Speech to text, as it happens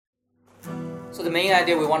So the main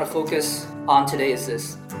idea we want to focus on today is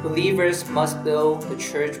this. Believers must build the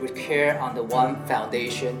church with care on the one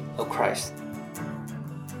foundation of Christ.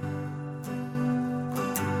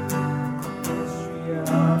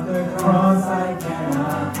 Of the cross I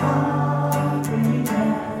cannot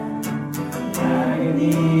comprehend, the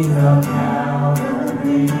agonies of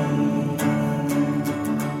Calvary.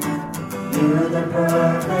 You, the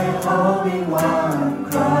perfect Holy One,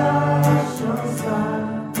 Christ your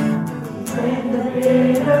Son, when the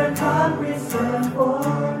bitter cup reserved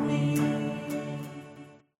for me.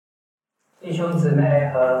 弟兄姊妹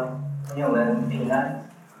和朋友们平安。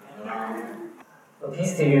Well,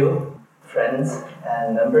 peace to you, friends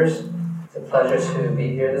and members. It's a pleasure to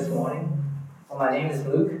be here this morning. Well, my name is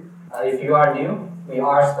Luke. If you are new, we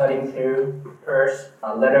are studying through first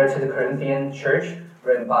letter to the Corinthian church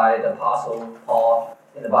written by the Apostle Paul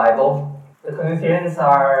in the Bible. The Corinthians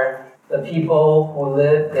are the people who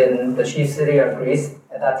lived in the chief city of Greece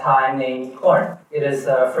at that time named Corinth. It is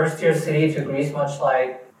a first-tier city to Greece, much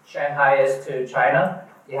like Shanghai is to China.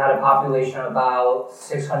 It had a population of about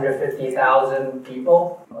 650,000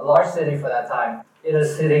 people, a large city for that time. It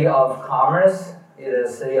is a city of commerce. It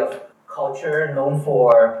is a city of culture, known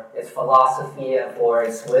for its philosophy and for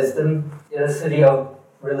its wisdom. It is a city of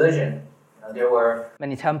religion. There were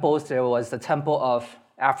many temples. There was the temple of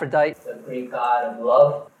Aphrodite, the Greek god of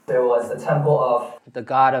love. There was the temple of the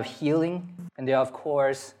god of healing. And there, of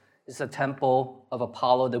course, is the temple of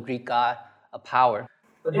Apollo, the Greek god of power.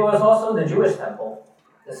 But there was also the Jewish temple,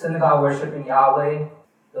 the synagogue worshiping Yahweh,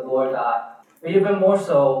 the Lord God. But even more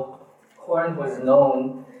so, Corinth was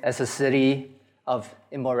known as a city of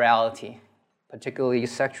immorality, particularly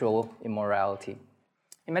sexual immorality.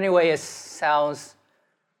 In many ways, it sounds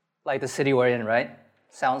like the city we're in, right?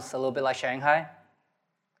 Sounds a little bit like Shanghai,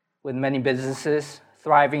 with many businesses,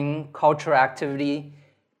 thriving cultural activity,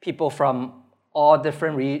 people from all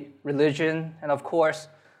different religion, and of course,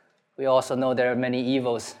 we also know there are many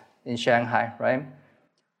evils in Shanghai, right?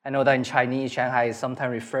 I know that in Chinese, Shanghai is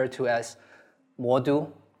sometimes referred to as Modu,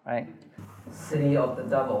 right? City of the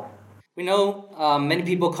devil. We know many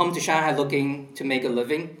people come to Shanghai looking to make a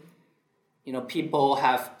living. You know, people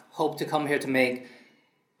have hoped to come here to make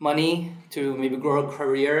money, to maybe grow a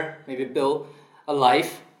career, maybe build a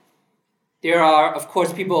life. There are, of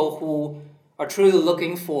course, people who are truly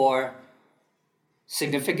looking for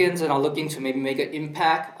significance and are looking to maybe make an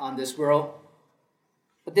impact on this world.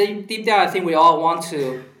 But deep down, I think we all want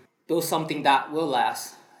to build something that will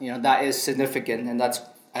last, that is significant, and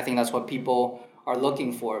I think that's what people are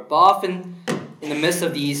looking for. But often, in the midst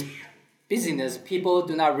of these busyness, people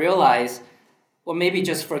do not realize, or maybe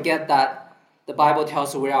just forget that the Bible tells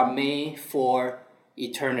us we are made for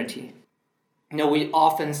eternity. We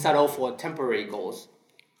often settle for temporary goals.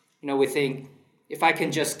 We think, if I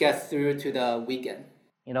can just get through to the weekend,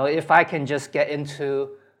 if I can just get into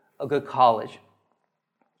a good college,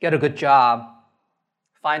 get a good job,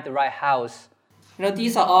 find the right house.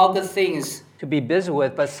 These are all good things to be busy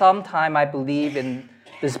with, but sometimes I believe in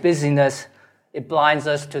this busyness, it blinds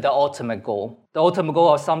us to the ultimate goal. The ultimate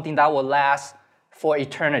goal of something that will last for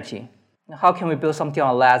eternity. How can we build something that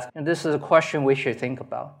will last? And this is a question we should think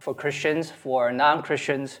about. For Christians, for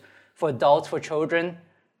non-Christians, for adults, for children,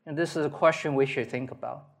 and this is a question we should think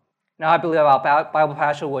about. Now, I believe our Bible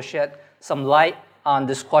pastor will shed some light on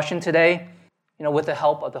this question today, with the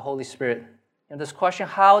help of the Holy Spirit. This question,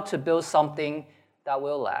 how to build something that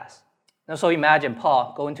will last. So imagine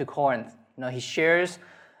Paul going to Corinth. He shares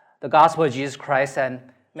the gospel of Jesus Christ, and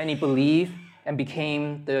many believe and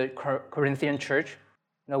became the Corinthian church.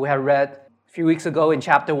 We had read a few weeks ago in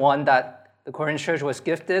chapter 1 that the Corinthian church was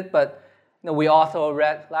gifted, but we also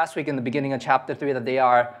read last week in the beginning of chapter 3 that they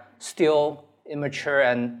are still immature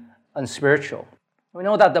and unspiritual. We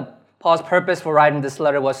know that Paul's purpose for writing this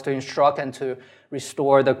letter was to instruct and to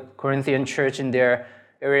restore the Corinthian church in their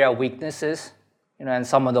area of weaknesses. And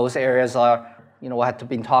some of those areas are, what had to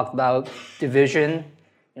be talked about: division,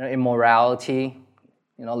 immorality.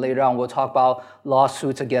 Later on we'll talk about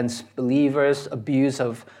lawsuits against believers, abuse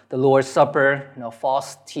of the Lord's Supper,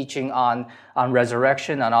 false teaching on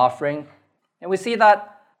resurrection, on offering. And we see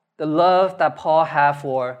that the love that Paul had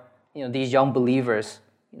for these young believers,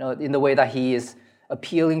 in the way that he is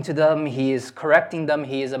appealing to them, he is correcting them,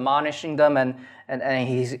 he is admonishing them, and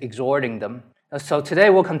he's exhorting them. So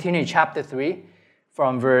today we'll continue chapter 3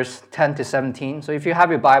 from verse 10 to 17. So if you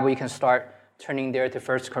have your Bible, you can start turning there to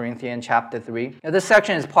 1 Corinthians chapter 3. Now, this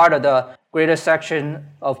section is part of the greater section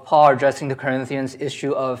of Paul addressing the Corinthians'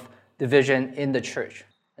 issue of division in the church.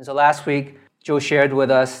 And so last week, Joe shared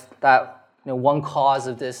with us that one cause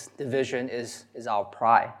of this division is our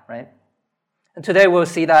pride, right? And today we'll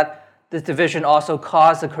see that This division also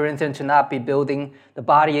caused the Corinthians to not be building the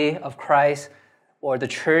body of Christ or the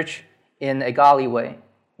church in a godly way.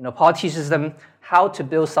 Paul teaches them how to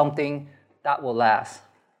build something that will last,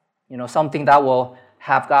 something that will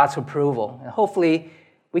have God's approval. And hopefully,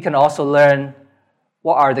 we can also learn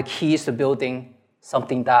what are the keys to building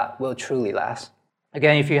something that will truly last.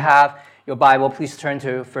 Again, if you have your Bible, please turn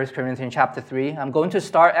to 1 Corinthians chapter 3. I'm going to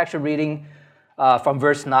start actually reading from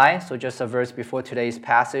verse 9, so just a verse before today's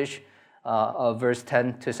passage of verse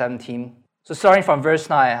 10 to 17. So starting from verse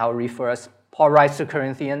 9, I'll read for us. Paul writes to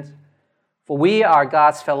Corinthians, "For we are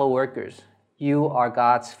God's fellow workers. You are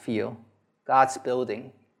God's field, God's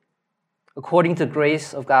building. According to the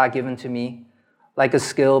grace of God given to me, like a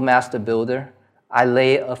skilled master builder, I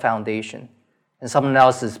lay a foundation, and someone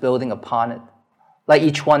else is building upon it. Let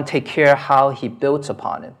each one take care how he builds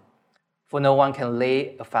upon it. For no one can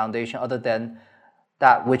lay a foundation other than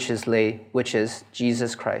that which is laid, which is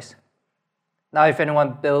Jesus Christ. Now if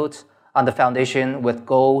anyone builds on the foundation with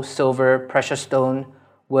gold, silver, precious stone,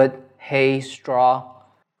 wood, hay, straw,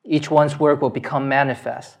 each one's work will become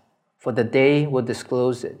manifest, for the day will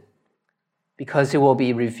disclose it, because it will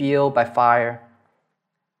be revealed by fire,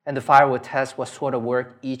 and the fire will test what sort of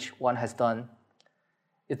work each one has done.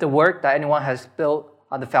 If the work that anyone has built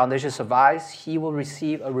on the foundation survives, he will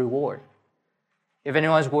receive a reward. If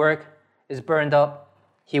anyone's work is burned up,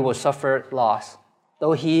 he will suffer loss,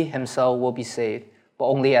 though he himself will be saved, but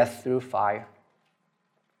only as through fire.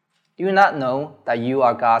 Do you not know that you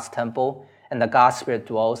are God's temple and that God's Spirit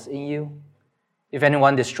dwells in you? If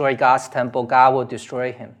anyone destroys God's temple, God will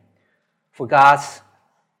destroy him. For God's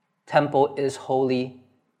temple is holy,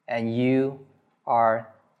 and you are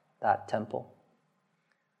that temple."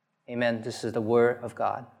 Amen. This is the word of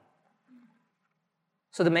God.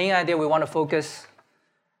 So the main idea we want to focus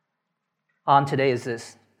on today is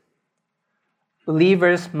this.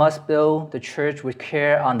 Believers must build the church with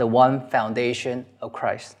care on the one foundation of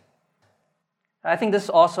Christ. I think this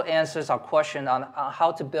also answers our question on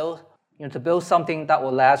how to build. To build something that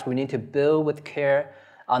will last, we need to build with care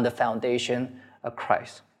on the foundation of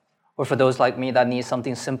Christ. Or for those like me that need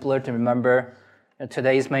something simpler to remember,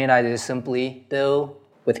 today's main idea is simply build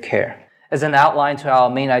with care. As an outline to our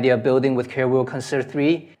main idea of building with care, we'll consider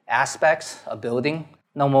three aspects of building.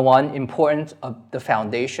 Number one, importance of the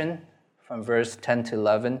foundation, from verse 10 to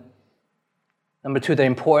 11. Number two, the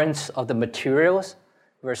importance of the materials,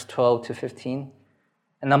 verse 12 to 15.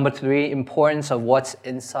 And number three, importance of what's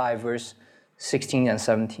inside, verse 16 and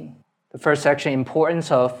 17. The first section,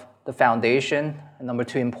 importance of the foundation. And number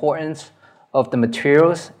two, importance of the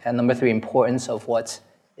materials. And number three, importance of what's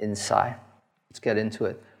inside. Let's get into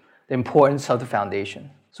it. The importance of the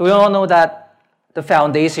foundation. So we all know that the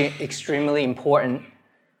foundation is extremely important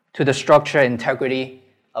to the structure and integrity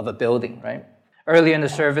of a building, right? Earlier in the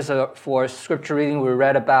service for scripture reading, we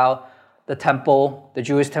read about the temple, the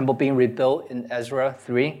Jewish temple being rebuilt in Ezra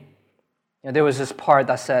 3. There was this part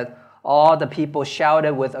that said, all the people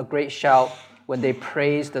shouted with a great shout when they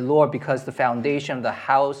praised the Lord because the foundation of the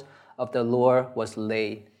house of the Lord was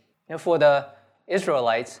laid. For the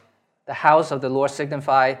Israelites, the house of the Lord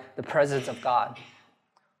signified the presence of God.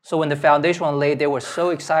 So when the foundation was laid, they were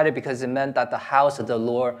so excited because it meant that the house of the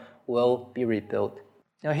Lord will be rebuilt.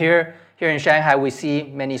 Here in Shanghai, we see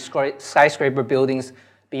many skyscraper buildings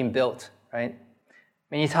being built, right?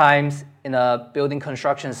 Many times in a building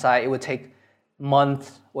construction site, it would take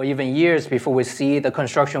months or even years before we see the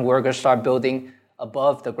construction workers start building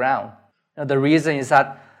above the ground. The reason is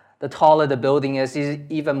that the taller the building is, it's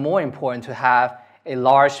even more important to have a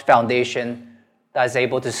large foundation that is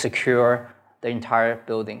able to secure the entire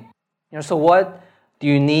building. So what do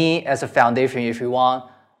you need as a foundation if you want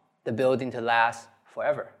the building to last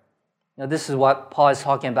forever? This is what Paul is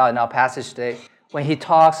talking about in our passage today. When he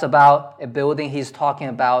talks about a building, he's talking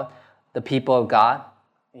about the people of God.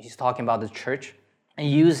 He's talking about the church and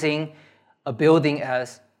using a building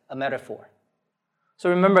as a metaphor. So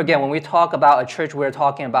remember again, when we talk about a church, we're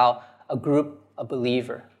talking about a group of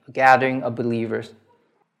believers, a gathering of believers.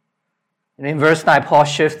 And in verse 9, Paul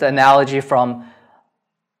shifts the analogy from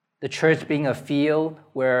the church being a field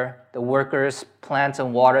where the workers plant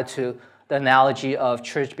and water to the analogy of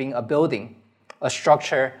church being a building, a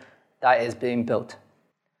structure that is being built.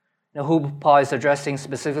 Who Paul is addressing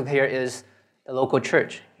specifically here is the local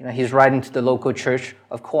church. He's writing to the local church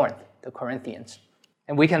of Corinth, the Corinthians.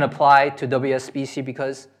 And we can apply to WSBC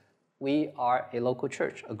because we are a local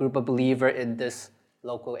church, a group of believers in this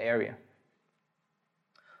local area.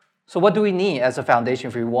 So what do we need as a foundation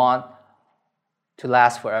if we want to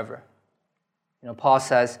last forever? Paul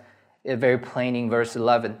says it very plain in verse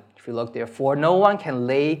 11. If you look there, for no one can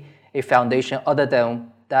lay a foundation other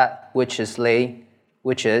than that which is laid,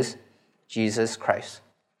 which is Jesus Christ.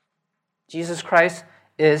 Jesus Christ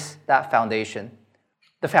is that foundation.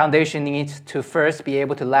 The foundation needs to first be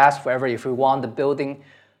able to last forever if we want the building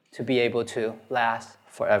to be able to last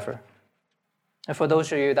forever. And for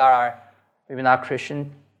those of you that are maybe not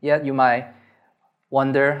Christian yet, you might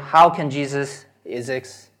wonder, how can Jesus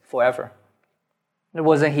exist forever?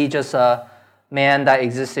 Wasn't he just a man that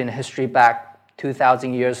existed in history back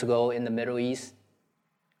 2,000 years ago in the Middle East?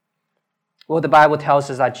 Well, the Bible tells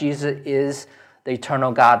us that Jesus is the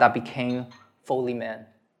eternal God that became fully man.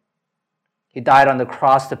 He died on the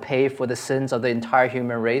cross to pay for the sins of the entire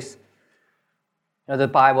human race. The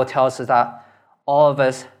Bible tells us that all of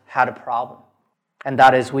us had a problem, and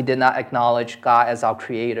that is we did not acknowledge God as our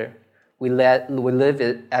creator. We live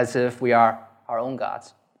it as if we are our own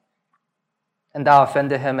gods. And that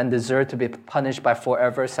offended him and deserved to be punished by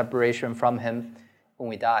forever separation from him when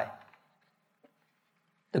we die.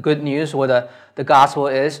 The good news, or the gospel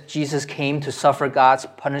is, Jesus came to suffer God's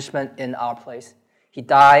punishment in our place. He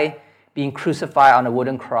died being crucified on a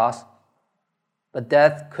wooden cross, but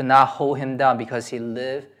death could not hold him down because he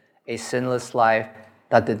lived a sinless life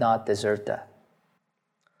that did not deserve death.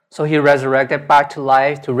 So he resurrected back to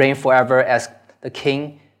life to reign forever as the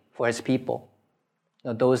king for his people.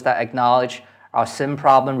 Those that acknowledge our sin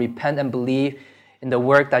problem, repent and believe in the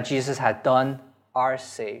work that Jesus had done, are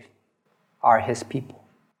saved, are his people.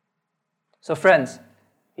 So friends,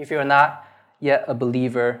 if you're not yet a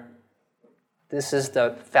believer, this is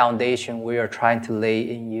the foundation we are trying to lay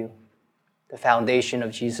in you, the foundation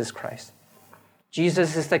of Jesus Christ.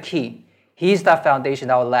 Jesus is the key. He's that foundation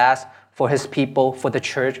that will last for his people, for the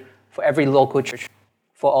church, for every local church,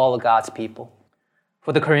 for all of God's people,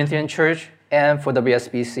 for the Corinthian church and for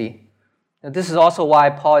WSBC. Now, this is also why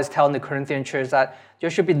Paul is telling the Corinthian church that there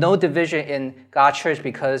should be no division in God's church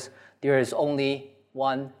because there is only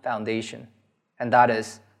one foundation, and that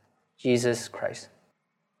is Jesus Christ.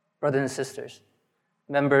 Brothers and sisters,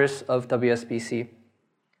 members of WSBC,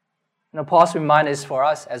 Paul's reminder is for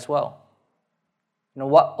us as well.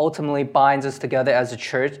 What ultimately binds us together as a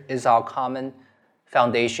church is our common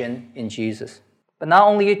foundation in Jesus. But not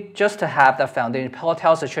only just to have that foundation, Paul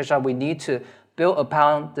tells the church that we need to build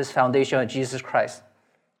upon this foundation of Jesus Christ.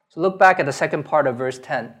 So look back at the second part of verse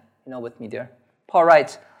 10, with me there. Paul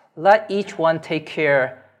writes, let each one take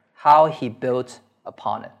care how he built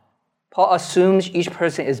upon it. Paul assumes each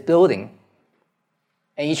person is building,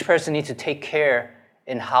 and each person needs to take care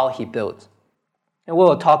in how he builds. And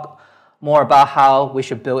we'll talk more about how we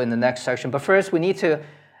should build in the next section. But first, we need to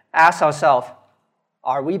ask ourselves,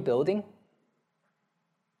 are we building?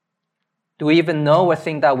 Do we even know or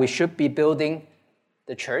think that we should be building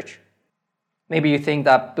the church? Maybe you think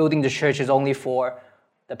that building the church is only for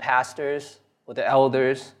the pastors or the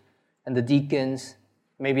elders and the deacons,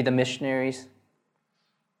 maybe the missionaries.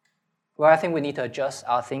 Well, I think we need to adjust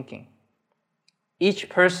our thinking. Each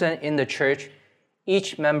person in the church,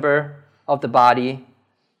 each member of the body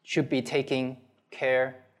should be taking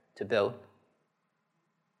care to build.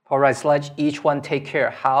 Paul writes, let each one take care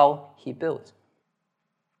how he builds.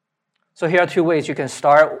 So here are two ways you can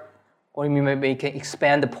start, or maybe you can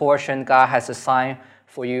expand the portion God has assigned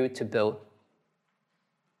for you to build.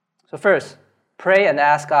 So first, pray and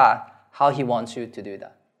ask God how he wants you to do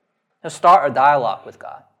that. Now start a dialogue with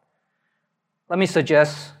God. Let me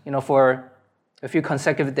suggest, for a few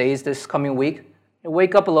consecutive days this coming week,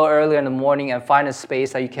 wake up a little earlier in the morning and find a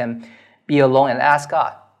space that you can be alone and ask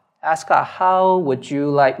God. Ask God, how would you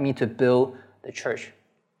like me to build the church?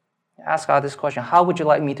 Ask God this question, how would you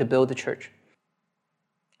like me to build the church?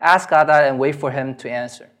 Ask God that and wait for him to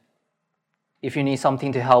answer. If you need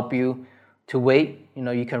something to help you to wait,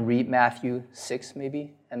 you can read Matthew 6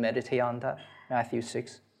 maybe and meditate on that, Matthew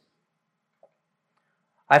 6.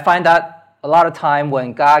 I find that a lot of time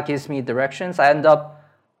when God gives me directions, I end up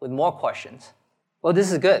with more questions. Well,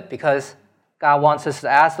 this is good because God wants us to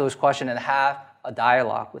ask those questions and have a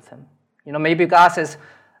dialogue with him. Maybe God says,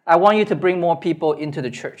 I want you to bring more people into the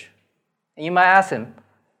church. And you might ask him,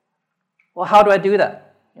 well, how do I do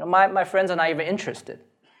that? My friends are not even interested.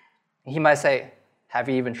 And he might say, have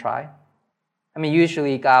you even tried?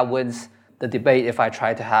 Usually God wins the debate if I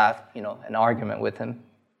try to have, an argument with him.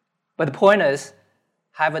 But the point is,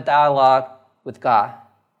 have a dialogue with God.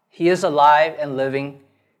 He is alive and living.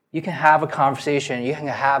 You can have a conversation. You can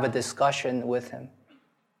have a discussion with him.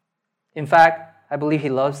 In fact, I believe he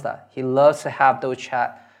loves that. He loves to have those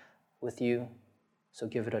chat with you. So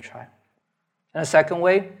give it a try. And a second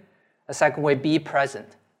way, be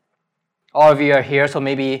present. All of you are here, so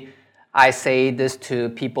maybe I say this to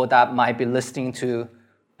people that might be listening to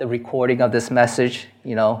the recording of this message,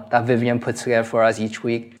 that Vivian puts together for us each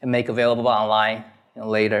week and make available online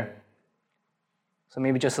later. So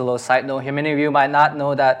maybe just a little side note here. Many of you might not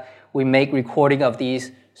know that we make recording of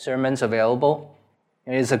these sermons available.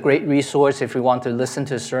 It is a great resource if you want to listen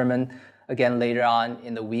to a sermon again later on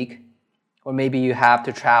in the week. Or maybe you have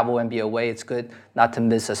to travel and be away. It's good not to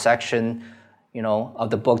miss a section, of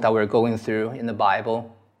the book that we're going through in the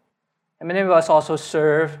Bible. And many of us also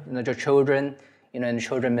serve, your children, in the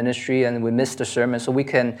children ministry, and we miss the sermon, so we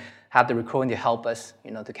can have the recording to help us,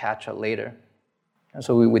 to catch up later. And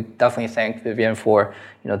so we would definitely thank Vivian for,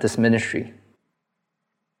 this ministry.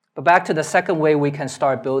 But back to the second way we can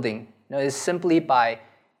start building, is simply by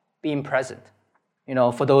being present.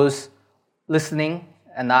 For those listening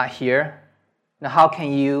and not here, how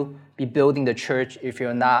can you be building the church if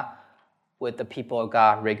you're not with the people of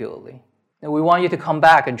God regularly? And we want you to come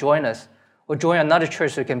back and join us, or join another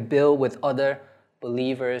church so you can build with other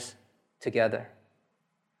believers together.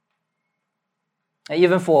 And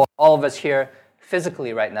even for all of us here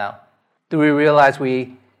physically right now, do we realize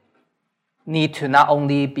we need to not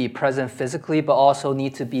only be present physically, but also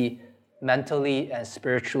need to be mentally and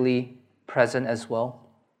spiritually present as well?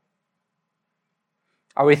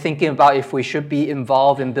 Are we thinking about if we should be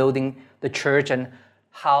involved in building the church and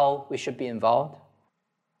how we should be involved?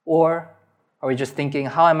 Or are we just thinking,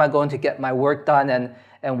 how am I going to get my work done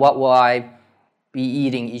and what will I be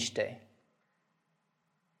eating each day?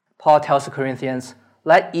 Paul tells the Corinthians,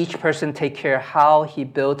 let each person take care how he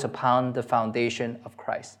builds upon the foundation of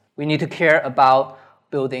Christ. We need to care about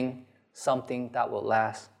building something that will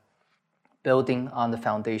last, building on the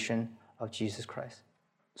foundation of Jesus Christ.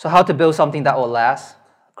 So how to build something that will last?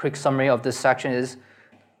 A quick summary of this section is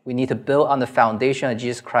we need to build on the foundation of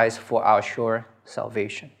Jesus Christ for our sure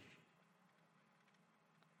salvation.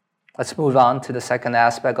 Let's move on to the second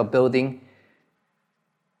aspect of building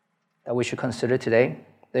that we should consider today,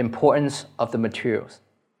 the importance of the materials.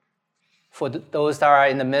 For those that are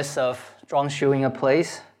in the midst of shoeing a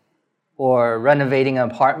place or renovating an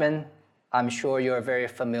apartment, I'm sure you're very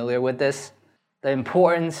familiar with this. The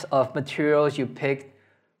importance of materials you pick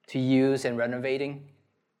to use in renovating.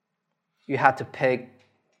 You have to pick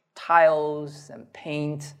tiles and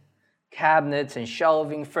paint, cabinets and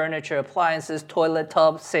shelving, furniture, appliances, toilet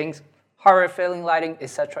tubs, sinks, hardware filling, lighting,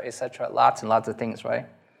 etc., etc. Lots and lots of things, right?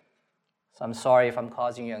 So I'm sorry if I'm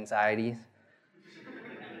causing you anxiety.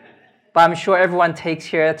 But I'm sure everyone takes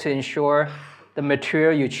care to ensure the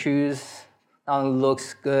material you choose not only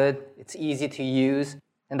looks good, it's easy to use,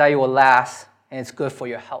 and that it will last, and it's good for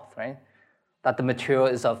your health, right? That the material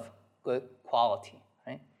is of good quality,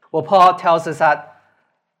 right? Well, Paul tells us that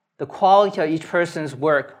the quality of each person's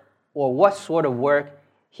work, or what sort of work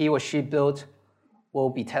he or she built, will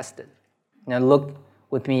be tested. Now look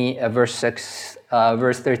with me at verse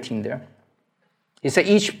 13 there. He said,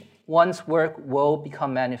 each one's work will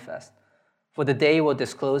become manifest, for the day will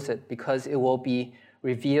disclose it, because it will be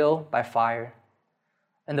revealed by fire,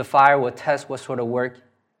 and the fire will test what sort of work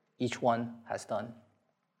each one has done.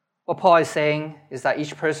 What Paul is saying is that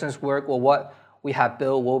each person's work, or what we have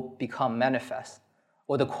built, will become manifest,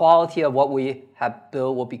 or the quality of what we have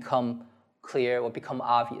built will become clear, will become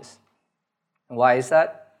obvious. And why is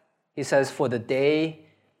that? He says, for the day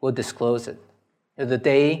will disclose it. The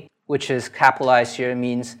day, which is capitalized here,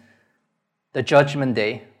 means the judgment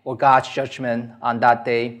day, or God's judgment on that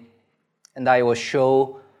day, and that it will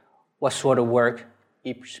show what sort of work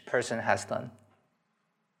each person has done.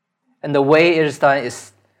 And the way it is done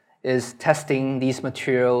is testing these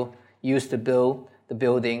material used to build the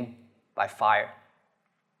building by fire.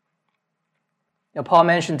 Now, Paul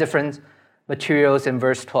mentioned different materials in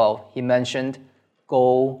verse 12. He mentioned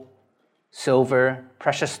gold, silver,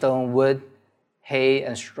 precious stone, wood, hay,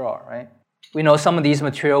 and straw, right? We know some of these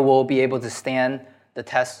material will be able to stand the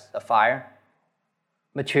test of fire.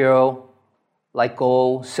 Material like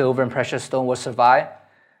gold, silver, and precious stone will survive.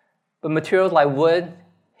 But materials like wood,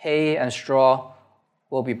 hay, and straw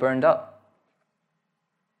will be burned up.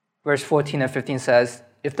 Verse 14 and 15 says,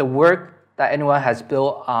 if the work that anyone has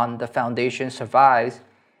built on the foundation survives,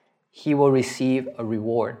 he will receive a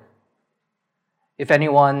reward. If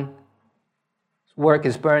anyone's work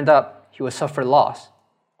is burned up, he will suffer loss,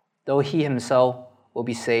 though he himself will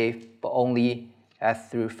be saved, but only as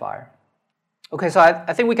through fire. Okay, so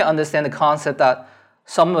I think we can understand the concept that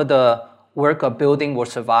some of the work of building will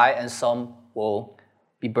survive and some will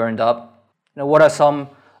be burned up. Now, what are some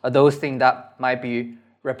of those things that might be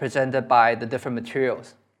represented by the different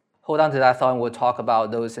materials? Hold on to that thought and we'll talk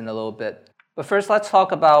about those in a little bit. But first, let's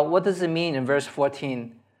talk about what does it mean in verse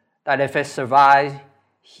 14 that if it survives,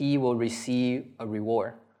 he will receive a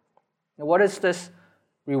reward. Now, what is this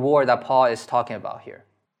reward that Paul is talking about here.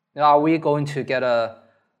 Now, are we going to get a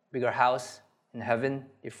bigger house in heaven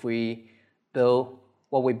if we build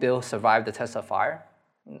what we build survive the test of fire?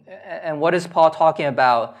 And what is Paul talking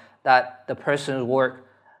about that the person's work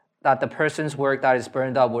that is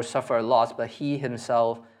burned up will suffer a loss, but he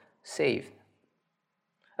himself saved?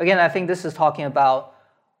 Again, I think this is talking about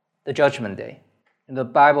the judgment day. And the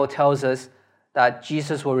Bible tells us that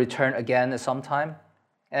Jesus will return again at some time.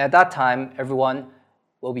 And at that time, everyone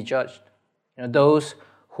will be judged. Those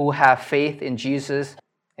who have faith in Jesus,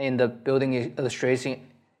 in the building illustration,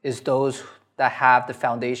 is those that have the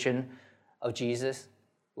foundation of Jesus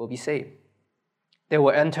will be saved. They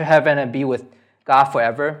will enter heaven and be with God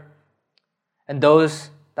forever. And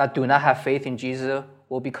those that do not have faith in Jesus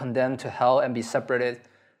will be condemned to hell and be separated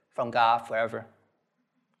from God forever.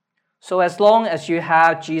 So as long as you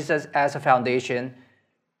have Jesus as a foundation,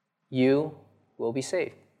 you will be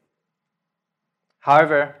saved.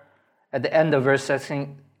 However, at the end of verse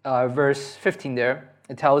 15 there,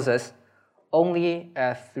 it tells us, only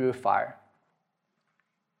as through fire.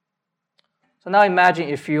 So now imagine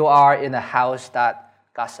if you are in a house that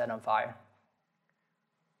got set on fire.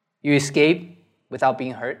 You escape without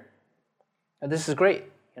being hurt. And this is great.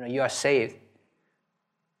 You are saved.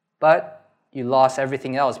 But you lost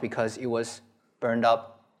everything else because it was burned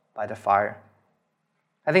up by the fire.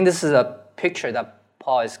 I think this is a picture that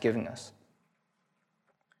Paul is giving us.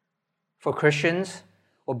 For Christians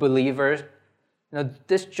or believers,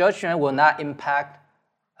 this judgment will not impact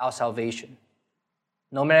our salvation,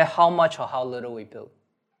 no matter how much or how little we build.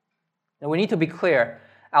 Now we need to be clear,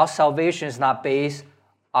 our salvation is not based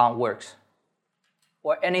on works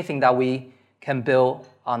or anything that we can build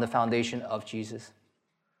on the foundation of Jesus.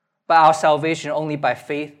 But our salvation only by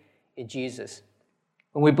faith in Jesus.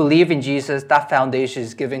 When we believe in Jesus, that foundation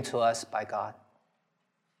is given to us by God.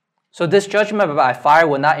 So this judgment by fire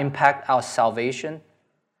will not impact our salvation,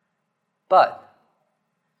 but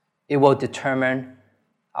it will determine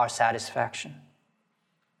our satisfaction.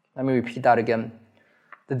 Let me repeat that again.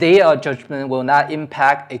 The day of judgment will not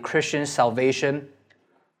impact a Christian's salvation,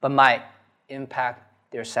 but might impact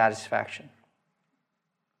their satisfaction.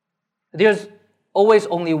 There's always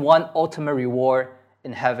only one ultimate reward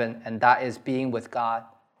in heaven, and that is being with God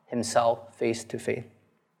himself face to face.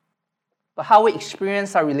 But how we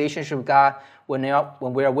experience our relationship with God when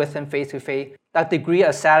we are with him face to face, that degree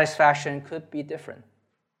of satisfaction could be different.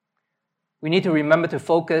 We need to remember to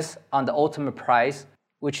focus on the ultimate prize,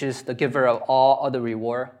 which is the giver of all other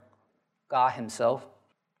reward, God himself.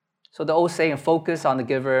 So the old saying, focus on the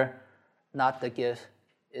giver, not the gift,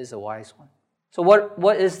 is a wise one. So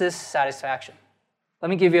what is this satisfaction? Let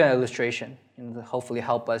me give you an illustration and hopefully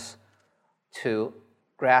help us to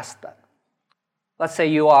grasp that. Let's say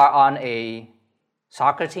you are on a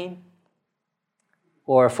soccer team,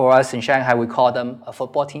 or for us in Shanghai, we call them a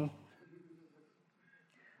football team.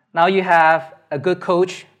 Now you have a good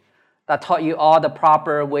coach that taught you all the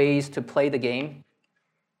proper ways to play the game.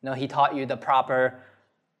 He taught you the proper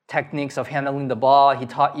techniques of handling the ball. He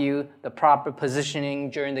taught you the proper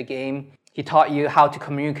positioning during the game. He taught you how to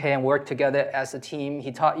communicate and work together as a team.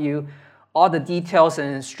 He taught you all the details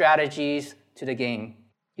and strategies to the game.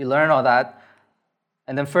 You learn all that.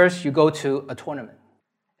 And then first you go to a tournament.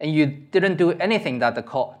 And you didn't do anything that the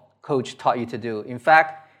coach taught you to do. In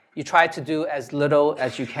fact, you try to do as little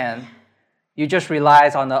as you can. You just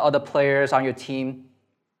relied on the other players on your team.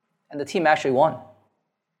 And the team actually won.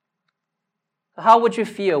 How would you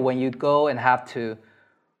feel when you go and have to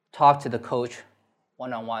talk to the coach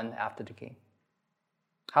one-on-one after the game?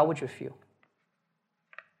 How would you feel?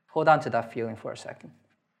 Hold on to that feeling for a second.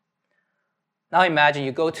 Now imagine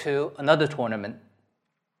you go to another tournament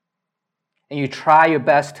and you try your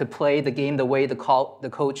best to play the game the way the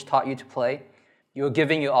coach taught you to play. You're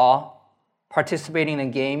giving your all, participating in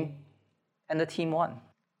the game, and the team won.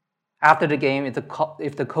 After the game,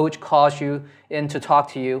 if the coach calls you in to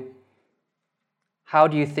talk to you, how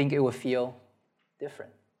do you think it would feel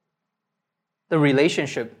different? The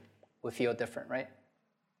relationship would feel different, right?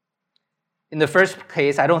 In the first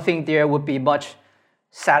case, I don't think there would be much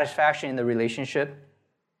satisfaction in the relationship.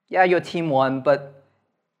 Yeah, your team won, but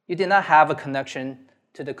you did not have a connection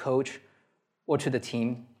to the coach or to the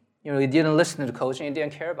team. You didn't listen to the coach and you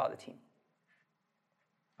didn't care about the team.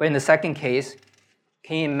 But in the second case,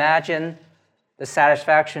 can you imagine the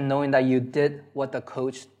satisfaction knowing that you did what the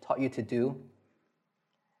coach taught you to do?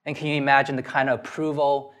 And can you imagine the kind of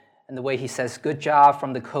approval and the way he says, good job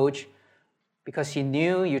from the coach, because he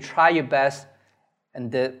knew you tried your best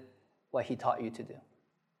and did what he taught you to do?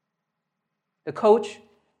 The coach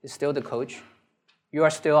is still the coach. You are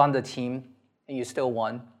still on the team and you still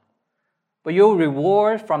won. but your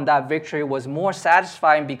reward from that victory was more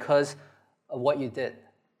satisfying because of what you did.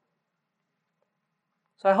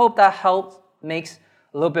 So I hope that makes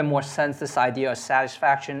a little bit more sense, this idea of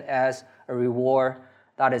satisfaction as a reward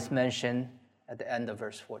that is mentioned at the end of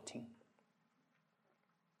verse 14.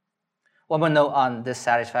 One more note on this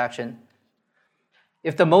satisfaction.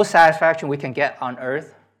 If the most satisfaction we can get on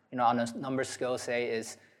earth, on a number scale, say,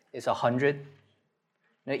 is 100,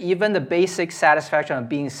 even the basic satisfaction of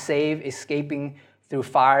being saved, escaping through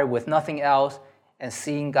fire with nothing else, and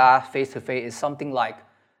seeing God face to face is something like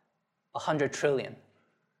 100 trillion.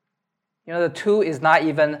 The two is not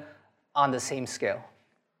even on the same scale.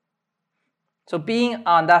 So being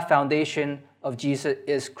on that foundation of Jesus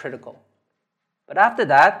is critical. But after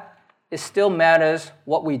that, it still matters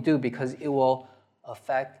what we do because it will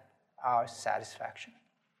affect our satisfaction.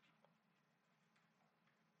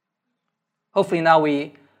 Hopefully now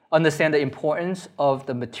we understand the importance of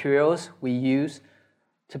the materials we use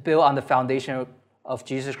to build on the foundation of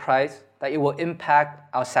Jesus Christ, that it will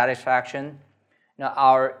impact our satisfaction,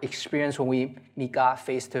 our experience when we meet God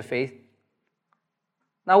face to face.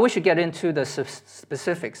 Now we should get into the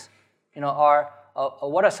specifics.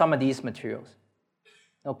 What are some of these materials?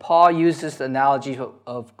 Paul uses the analogy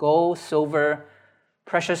of gold, silver,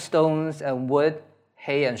 precious stones, and wood,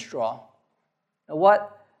 hay, and straw. Now,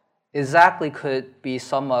 what exactly could be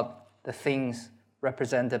some of the things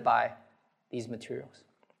represented by these materials?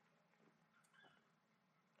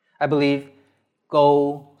 I believe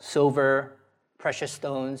gold, silver, precious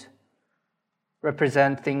stones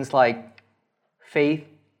represent things like faith,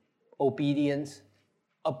 obedience,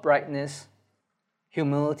 uprightness,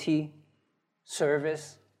 humility,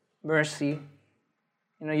 service, mercy.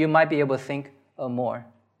 You might be able to think of more.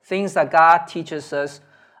 Things that God teaches us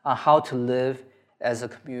on how to live as a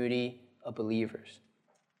community of believers.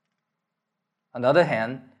 On the other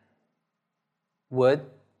hand, wood,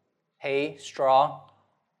 hay, straw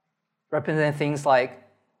represent things like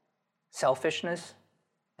selfishness,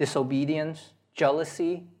 disobedience,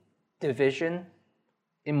 jealousy, division,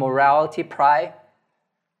 immorality, pride.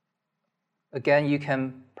 Again, you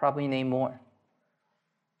can probably name more.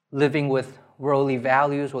 Living with worldly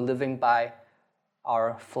values or living by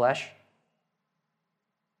our flesh.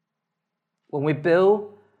 When we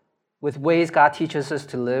build with ways God teaches us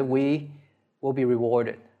to live, we will be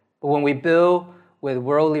rewarded. But when we build with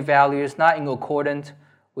worldly values, not in accordance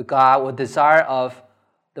with God, with desire of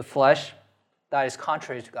the flesh that is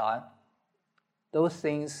contrary to God, those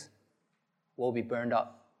things will be burned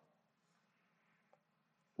up.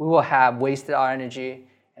 We will have wasted our energy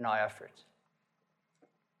and our efforts.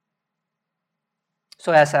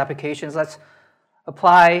 So as applications, let's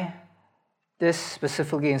apply this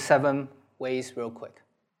specifically in 7 ways real quick.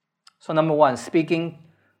 So number 1, speaking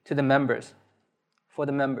to the members, for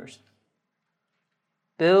the members.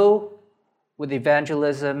 Build with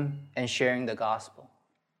evangelism and sharing the gospel.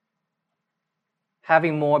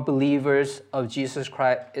 Having more believers of Jesus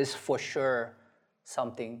Christ is for sure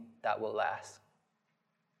something that will last.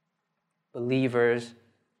 Believers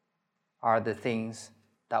are the things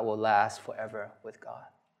that will last forever with God.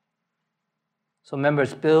 So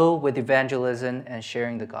members, build with evangelism and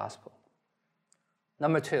sharing the gospel.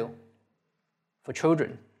 Number 2, for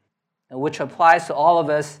children, which applies to all of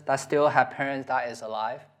us that still have parents that is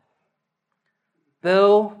alive.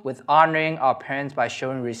 Build with honoring our parents by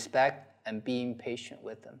showing respect and being patient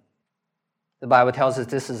with them. The Bible tells us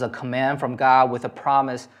this is a command from God with a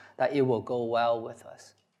promise that it will go well with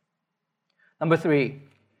us. Number 3,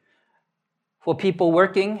 for people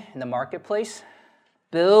working in the marketplace,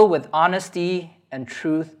 build with honesty and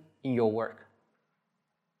truth in your work.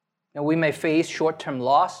 Now, we may face short-term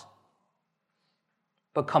loss,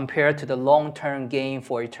 but compared to the long-term gain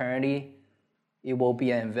for eternity, it will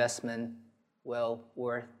be an investment well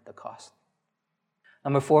worth the cost.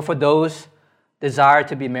 Number 4, for those desire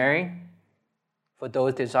to be married,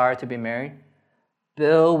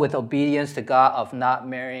 build with obedience to God of not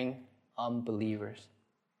marrying unbelievers.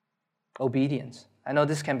 Obedience. I know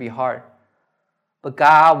this can be hard, but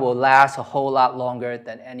God will last a whole lot longer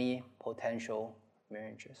than any potential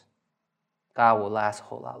marriages. God will last a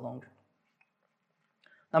whole lot longer.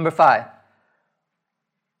 Number 5,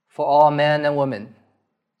 for all men and women,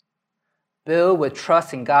 build with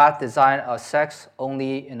trust in God's design of sex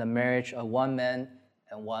only in the marriage of one man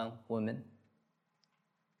and one woman.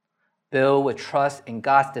 Build with trust in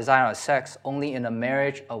God's design of sex only in the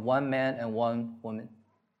marriage of one man and one woman.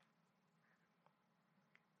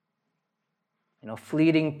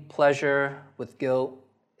 Fleeting pleasure with guilt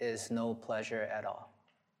is no pleasure at all.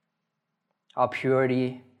 Our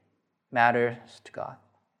purity matters to God.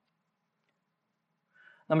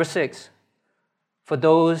 Number 6, for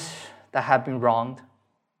those that have been wronged,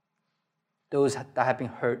 those that have been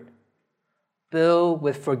hurt. Build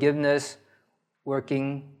with forgiveness,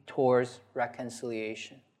 working towards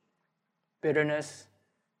reconciliation. Bitterness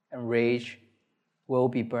and rage will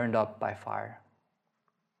be burned up by fire.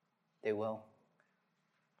 They will.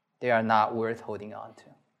 They are not worth holding on to.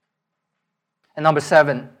 And number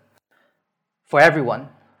 7, for everyone,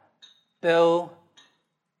 build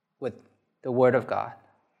with the Word of God.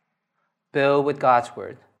 Build with God's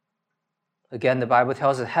Word. Again, the Bible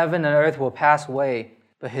tells us heaven and earth will pass away,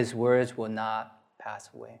 but His words will not pass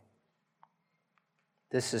away.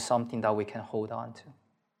 This is something that we can hold on to.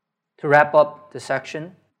 To wrap up the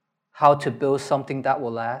section, how to build something that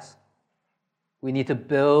will last, we need to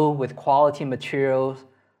build with quality materials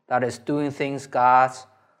that is doing things God's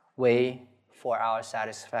way for our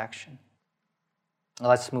satisfaction.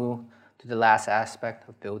 Let's move to the last aspect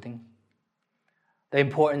of building. The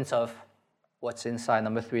importance of what's inside.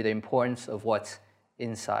 Number 3, the importance of what's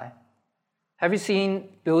inside. Have you seen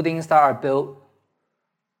buildings that are built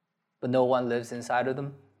but no one lives inside of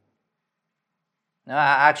them?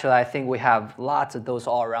 Actually, I think we have lots of those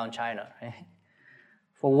all around China. Right?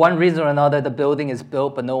 For one reason or another, the building is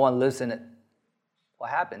built but no one lives in it.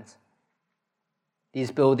 What happens?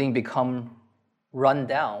 These buildings become run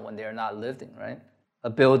down when they are not lived in, right?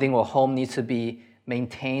 A building or home needs to be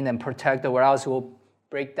maintained and protected, or else it will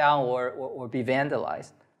break down or be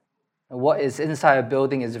vandalized. And what is inside a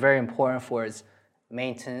building is very important for its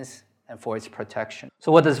maintenance and for its protection.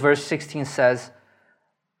 So what does verse 16 says?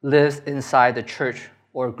 Lives inside the church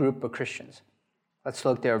or a group of Christians. Let's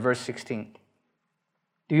look there, verse 16.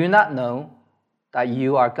 Do you not know that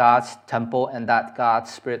you are God's temple and that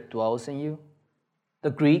God's Spirit dwells in you? The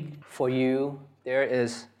Greek for you there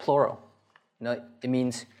is plural. It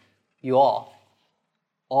means you all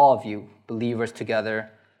of you believers together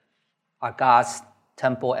are God's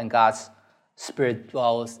temple and God's Spirit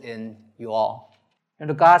dwells in you all.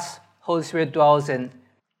 God's Holy Spirit dwells in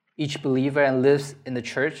each believer and lives in the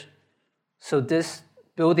church. So this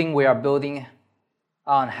building we are building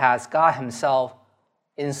on has God Himself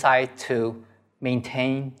inside to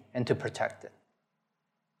maintain and to protect it.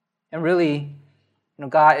 And really,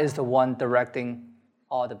 God is the one directing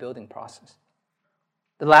all the building process.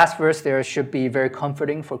 The last verse there should be very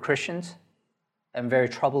comforting for Christians and very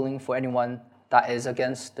troubling for anyone that is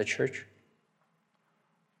against the church.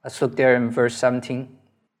 Let's look there in verse 17. It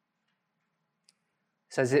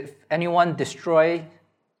says, if anyone destroy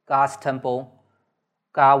God's temple,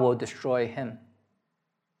 God will destroy him.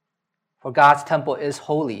 For God's temple is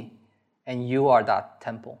holy, and you are that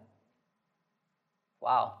temple.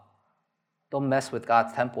 Wow. Don't mess with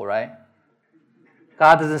God's temple, right?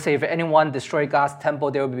 God doesn't say if anyone destroy God's temple,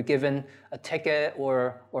 they will be given a ticket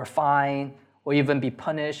or fine or even be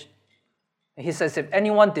punished. And He says if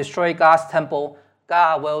anyone destroy God's temple,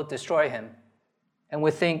 God will destroy him. And we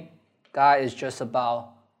think God is just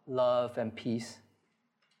about love and peace.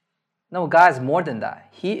 No, God is more than that.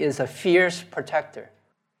 He is a fierce protector.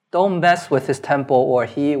 Don't mess with His temple or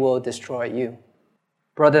He will destroy you.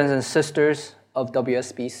 Brothers and sisters of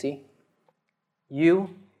WSBC, you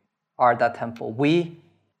are that temple. We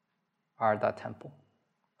are that temple.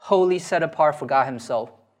 Holy, set apart for God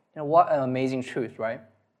Himself. What an amazing truth, right?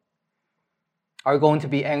 Are we going to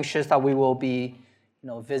be anxious that we will be,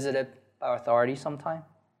 visited by authority sometime?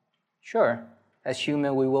 Sure, as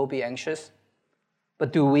human we will be anxious.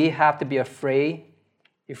 But do we have to be afraid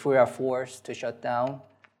if we are forced to shut down?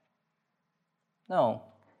 No.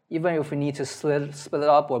 Even if we need to split it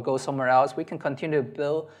up or go somewhere else, we can continue to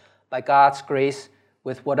build by God's grace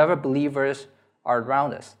with whatever believers are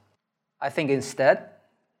around us. I think instead,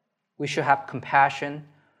 we should have compassion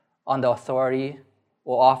on the authority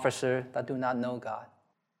or officer that do not know God.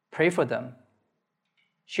 Pray for them.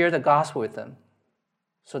 Share the gospel with them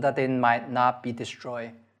so that they might not be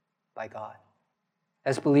destroyed by God.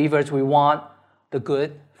 As believers, we want the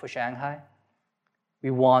good for Shanghai. We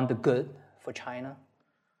want the good for China.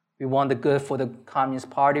 We want the good for the Communist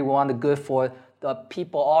Party. We want the good for the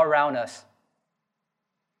people all around us.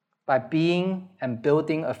 By being and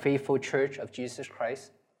building a faithful church of Jesus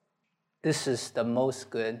Christ, this is the most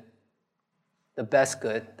good, the best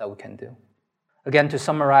good that we can do. Again, to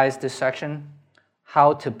summarize this section,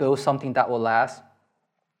 how to build something that will last.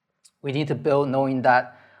 We need to build knowing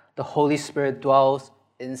that the Holy Spirit dwells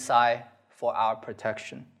inside for our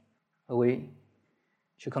protection. We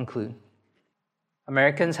should conclude.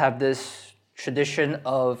 Americans have this tradition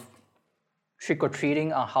of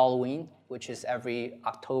trick-or-treating on Halloween, which is every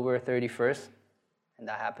October 31st, and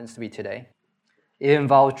that happens to be today. It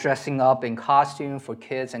involves dressing up in costume for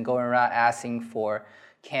kids and going around asking for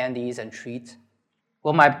candies and treats.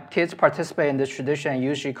 Well, my kids participate in this tradition and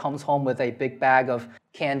usually comes home with a big bag of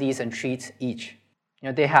candies and treats each.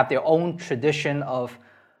 They have their own tradition of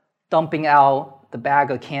dumping out the bag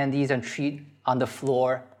of candies and treats on the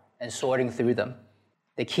floor and sorting through them.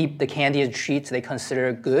 They keep the candy and treats they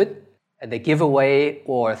consider good, and they give away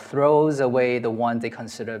or throws away the ones they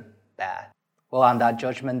consider bad. Well, on that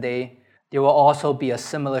judgment day, there will also be a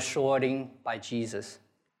similar sorting by Jesus.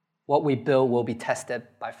 What we build will be tested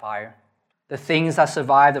by fire. The things that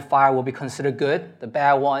survive the fire will be considered good. The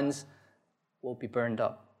bad ones will be burned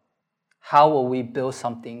up. How will we build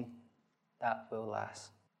something that will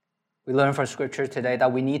last? We learn from Scripture today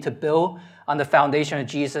that we need to build on the foundation of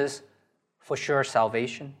Jesus for sure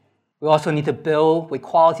salvation. We also need to build with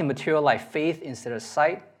quality material like faith instead of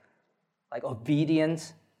sight, like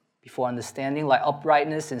obedience before understanding, like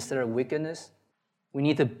uprightness instead of wickedness. We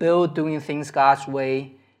need to build doing things God's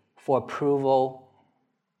way for approval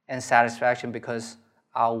and satisfaction because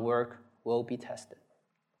our work will be tested.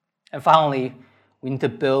 And finally, we need to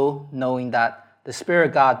build knowing that the Spirit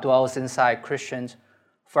of God dwells inside Christians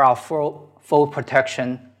for our full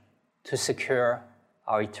protection to secure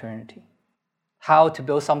our eternity. How to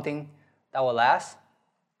build something that will last?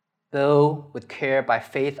 Build with care by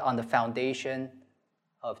faith on the foundation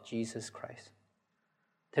of Jesus Christ.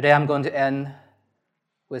 Today I'm going to end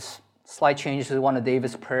with slight changes to one of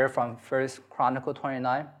David's prayer from 1 Chronicles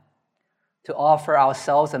 29 to offer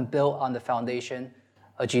ourselves and build on the foundation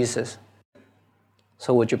of Jesus.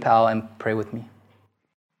 So would you bow and pray with me?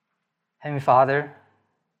 Heavenly Father,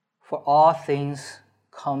 for all things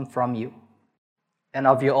come from you, and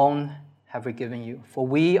of your own have we given you. For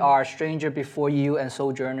we are a stranger before you and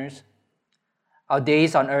sojourners. Our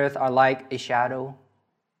days on earth are like a shadow,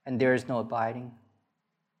 and there is no abiding.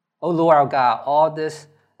 O Lord our God, all this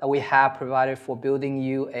that we have provided for building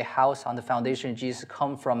you a house on the foundation of Jesus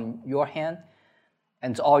come from your hand,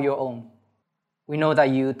 and it's all your own. We know that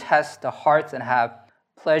you test the hearts and have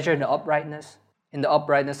pleasure in the uprightness. In the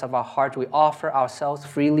uprightness of our hearts, we offer ourselves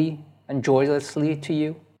freely and joyously to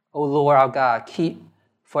you. O Lord our God, keep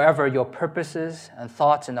forever your purposes and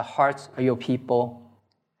thoughts in the hearts of your people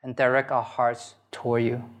and direct our hearts toward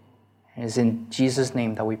you. And it's in Jesus'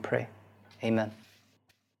 name that we pray. Amen.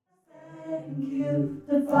 Thank you.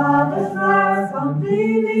 The Father's heart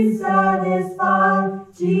completely satisfied.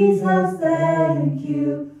 Jesus, thank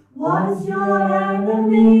you. Once your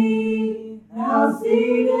enemy, now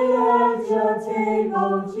seated at your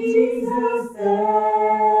table. Jesus, thank you.